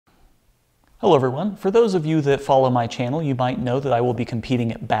Hello everyone. For those of you that follow my channel, you might know that I will be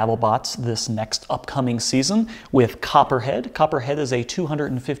competing at BattleBots this next upcoming season with Copperhead. Copperhead is a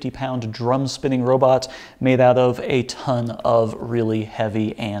 250-pound drum-spinning robot made out of a ton of really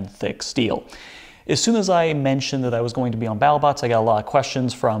heavy and thick steel. As soon as I mentioned that I was going to be on BattleBots, I got a lot of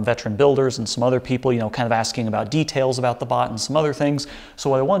questions from veteran builders and some other people, kind of asking about details about the bot and some other things.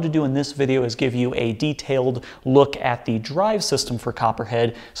 So what I wanted to do in this video is give you a detailed look at the drive system for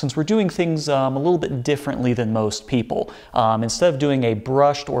Copperhead, since we're doing things a little bit differently than most people. Instead of doing a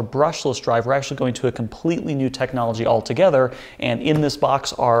brushed or brushless drive, we're actually going to a completely new technology altogether. And in this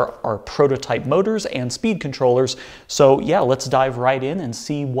box are our prototype motors and speed controllers. So yeah, let's dive right in and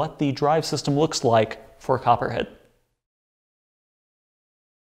see what the drive system looks like for Copperhead.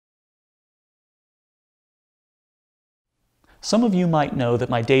 Some of you might know that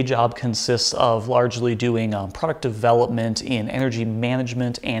my day job consists of largely doing product development in energy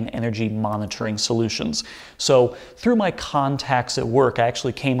management and energy monitoring solutions. So through my contacts at work, I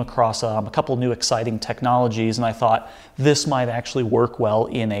actually came across a couple new exciting technologies, and I thought this might actually work well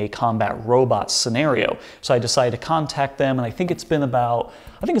in a combat robot scenario. So I decided to contact them, and I think it's been about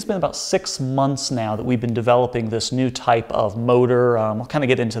 6 months now that we've been developing this new type of motor. I'll kind of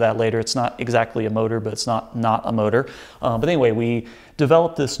get into that later. It's not exactly a motor, but it's not a motor. But anyway, we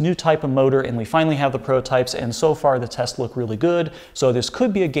developed this new type of motor and we finally have the prototypes, and so far the tests look really good. So this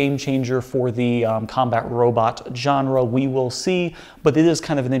could be a game changer for the combat robot genre. We will see, but it is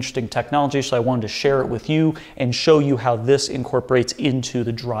kind of an interesting technology, so I wanted to share it with you and show you how this incorporates into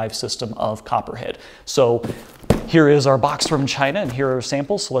the drive system of Copperhead. So here is our box from China, and here are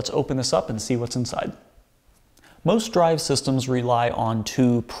samples, so let's open this up and see what's inside. Most drive systems rely on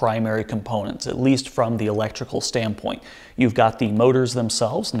two primary components, at least from the electrical standpoint. You've got the motors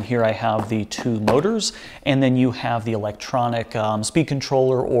themselves, and here I have the two motors, and then you have the electronic speed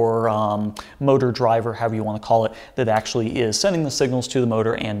controller or motor driver, however you want to call it, that actually is sending the signals to the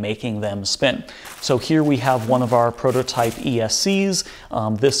motor and making them spin. So here we have one of our prototype ESCs.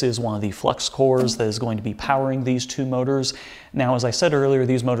 This is one of the Flux cores that is going to be powering these two motors. Now, as I said earlier,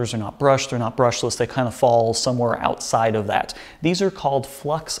 these motors are not brushed, they're not brushless, they kind of fall somewhere outside of that. These are called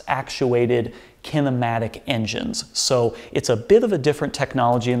Flux actuated kinematic engines. So it's a bit of a different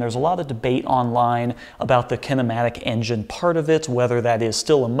technology, and there's a lot of debate online about the kinematic engine part of it, whether that is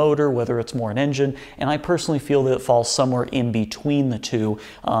still a motor, whether it's more an engine, and I personally feel that it falls somewhere in between the two.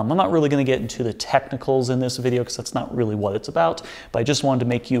 I'm not really going to get into the technicals in this video because that's not really what it's about, but I just wanted to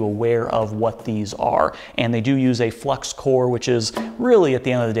make you aware of what these are. And they do use a Flux core, which is really at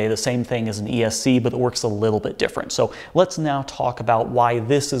the end of the day the same thing as an ESC, but it works a little bit different. So let's now talk about why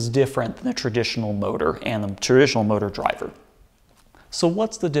this is different than the traditional motor and the traditional motor driver. So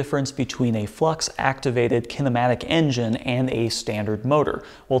what's the difference between a Flux activated kinematic engine and a standard motor?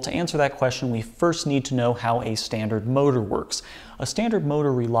 Well, to answer that question, we first need to know how a standard motor works. A standard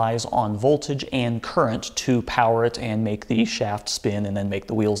motor relies on voltage and current to power it and make the shaft spin and then make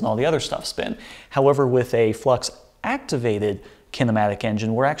the wheels and all the other stuff spin. However, with a Flux activated kinematic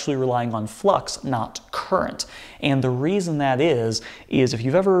engine, we're actually relying on flux, not current. And the reason that is if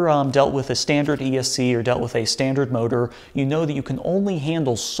you've ever dealt with a standard ESC or dealt with a standard motor, you know that you can only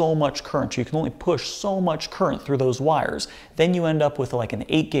handle so much current. You can only push so much current through those wires. Then you end up with like an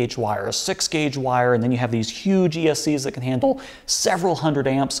 8-gauge wire, a 6-gauge wire, and then you have these huge ESCs that can handle several hundred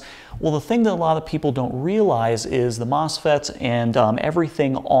amps. Well, the thing that a lot of people don't realize is the MOSFETs and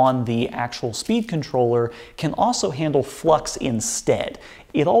everything on the actual speed controller can also handle flux instead.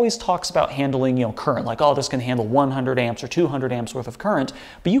 It always talks about handling, current, like, oh, this can handle 100 amps or 200 amps worth of current,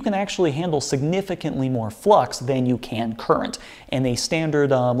 but you can actually handle significantly more flux than you can current. And a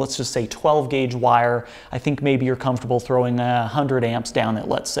standard, let's just say 12-gauge wire, I think maybe you're comfortable throwing 100 amps down it,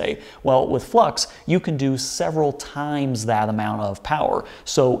 let's say. Well, with flux, you can do several times that amount of power.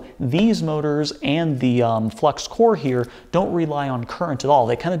 So these motors and the Flux core here don't rely on current at all.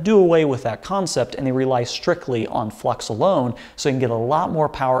 They kind of do away with that concept, and they rely strictly on flux alone, so you can get a lot more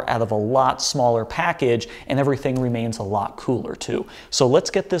power out of a lot smaller package, and everything remains a lot cooler too. So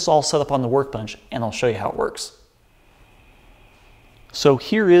let's get this all set up on the workbench and I'll show you how it works. So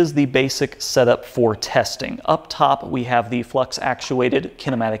here is the basic setup for testing. Up top, we have the Flux actuated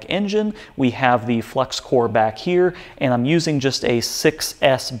kinematic engine. We have the Flux core back here, and I'm using just a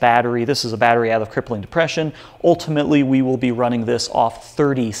 6S battery. This is a battery out of crippling depression. Ultimately, we will be running this off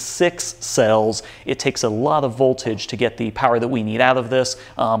 36 cells. It takes a lot of voltage to get the power that we need out of this,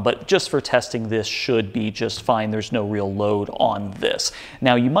 but just for testing, this should be just fine. There's no real load on this.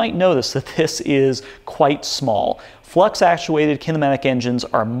 Now, you might notice that this is quite small. Flux actuated kinematic engines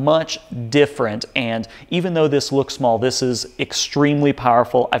are much different, and even though this looks small, this is extremely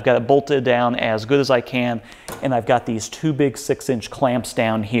powerful. I've got it bolted down as good as I can, and I've got these two big 6-inch clamps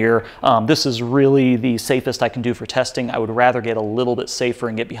down here. This is really the safest I can do for testing. I would rather get a little bit safer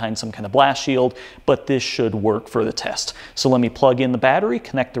and get behind some kind of blast shield, but this should work for the test. So let me plug in the battery,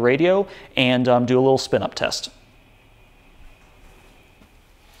 connect the radio, and do a little spin-up test.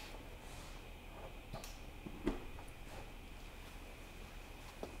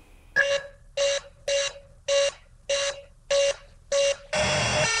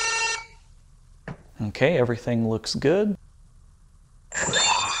 Okay, everything looks good.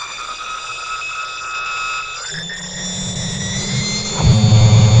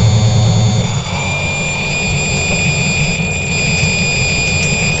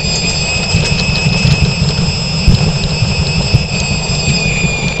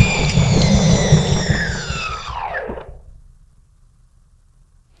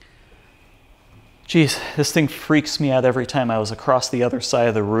 Geez, this thing freaks me out every time. I was across the other side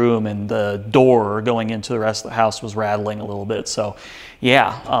of the room and the door going into the rest of the house was rattling a little bit. So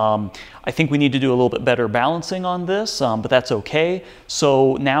yeah, I think we need to do a little bit better balancing on this, but that's okay.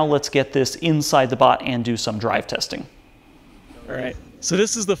 So now let's get this inside the bot and do some drive testing. All right, so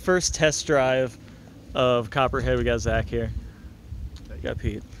this is the first test drive of Copperhead. We got Zach here. We got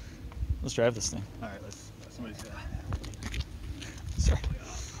Pete. Let's drive this thing. All right, somebody's got. Sorry.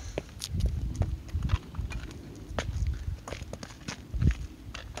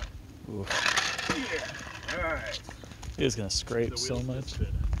 Ooh. Yeah. All right. It is gonna scrape so much.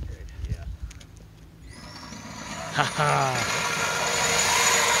 Yeah. Haha.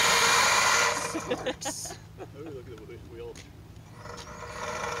 Oh, look at the wheel.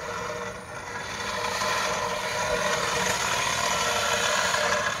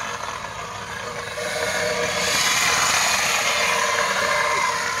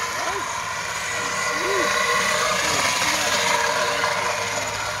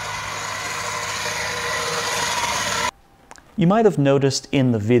 You might have noticed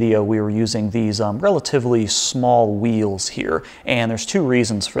in the video we were using these relatively small wheels here, and there's two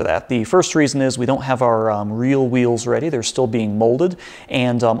reasons for that. The first reason is we don't have our real wheels ready. They're still being molded,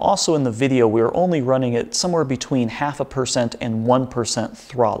 and also in the video we were only running it somewhere between 0.5% and 1%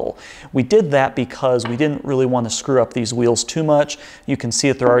 throttle. We did that because we didn't really want to screw up these wheels too much. You can see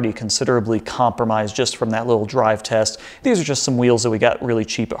that they're already considerably compromised just from that little drive test. These are just some wheels that we got really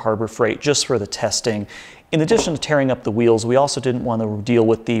cheap at Harbor Freight just for the testing. In addition to tearing up the wheels, we also didn't want to deal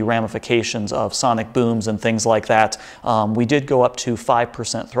with the ramifications of sonic booms and things like that. We did go up to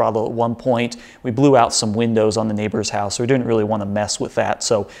 5% throttle at one point. We blew out some windows on the neighbor's house, so we didn't really want to mess with that.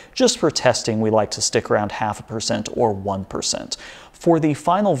 So just for testing, we like to stick around 0.5% or 1%. For the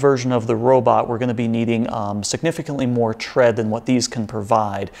final version of the robot, we're going to be needing significantly more tread than what these can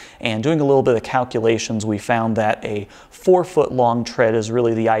provide. And doing a little bit of calculations, we found that a 4-foot long tread is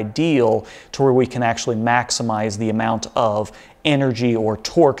really the ideal to where we can actually maximize the amount of energy or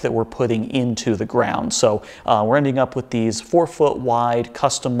torque that we're putting into the ground. So we're ending up with these 4-foot wide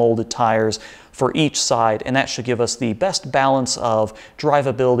custom molded tires for each side, and that should give us the best balance of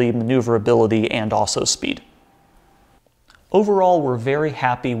drivability, maneuverability, and also speed. Overall, we're very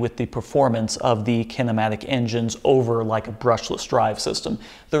happy with the performance of the kinematic engines over like a brushless drive system.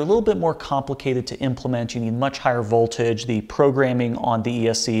 They're a little bit more complicated to implement. You need much higher voltage. The programming on the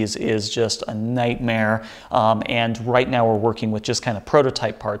ESCs is just a nightmare. And right now we're working with just kind of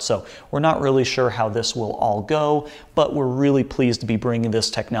prototype parts. So we're not really sure how this will all go, but we're really pleased to be bringing this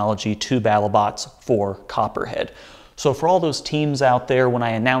technology to BattleBots for Copperhead. So for all those teams out there, when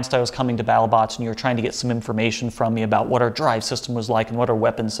I announced I was coming to BattleBots and you were trying to get some information from me about what our drive system was like and what our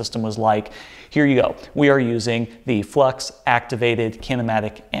weapon system was like, here you go. We are using the Flux activated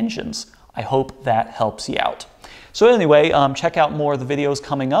kinematic engines. I hope that helps you out. So anyway, check out more of the videos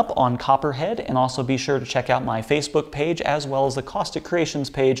coming up on Copperhead, and also be sure to check out my Facebook page as well as the Caustic Creations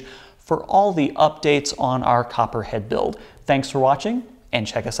page for all the updates on our Copperhead build. Thanks for watching, and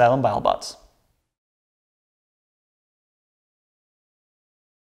check us out on BattleBots.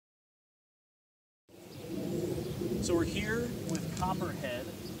 So we're here with Copperhead,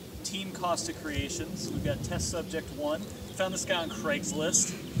 Team Caustic Creations. We've got test subject 1. Found this guy on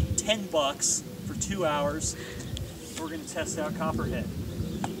Craigslist, $10 for 2 hours. We're going to test out Copperhead.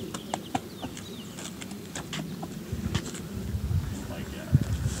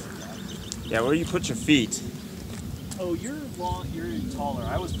 Yeah, where do you put your feet? Oh, you're long, you're taller.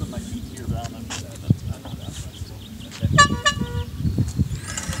 I always put my feet here, but I don't know if that's, I don't know that's okay.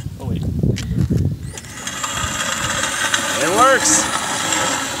 Oh wait. It works!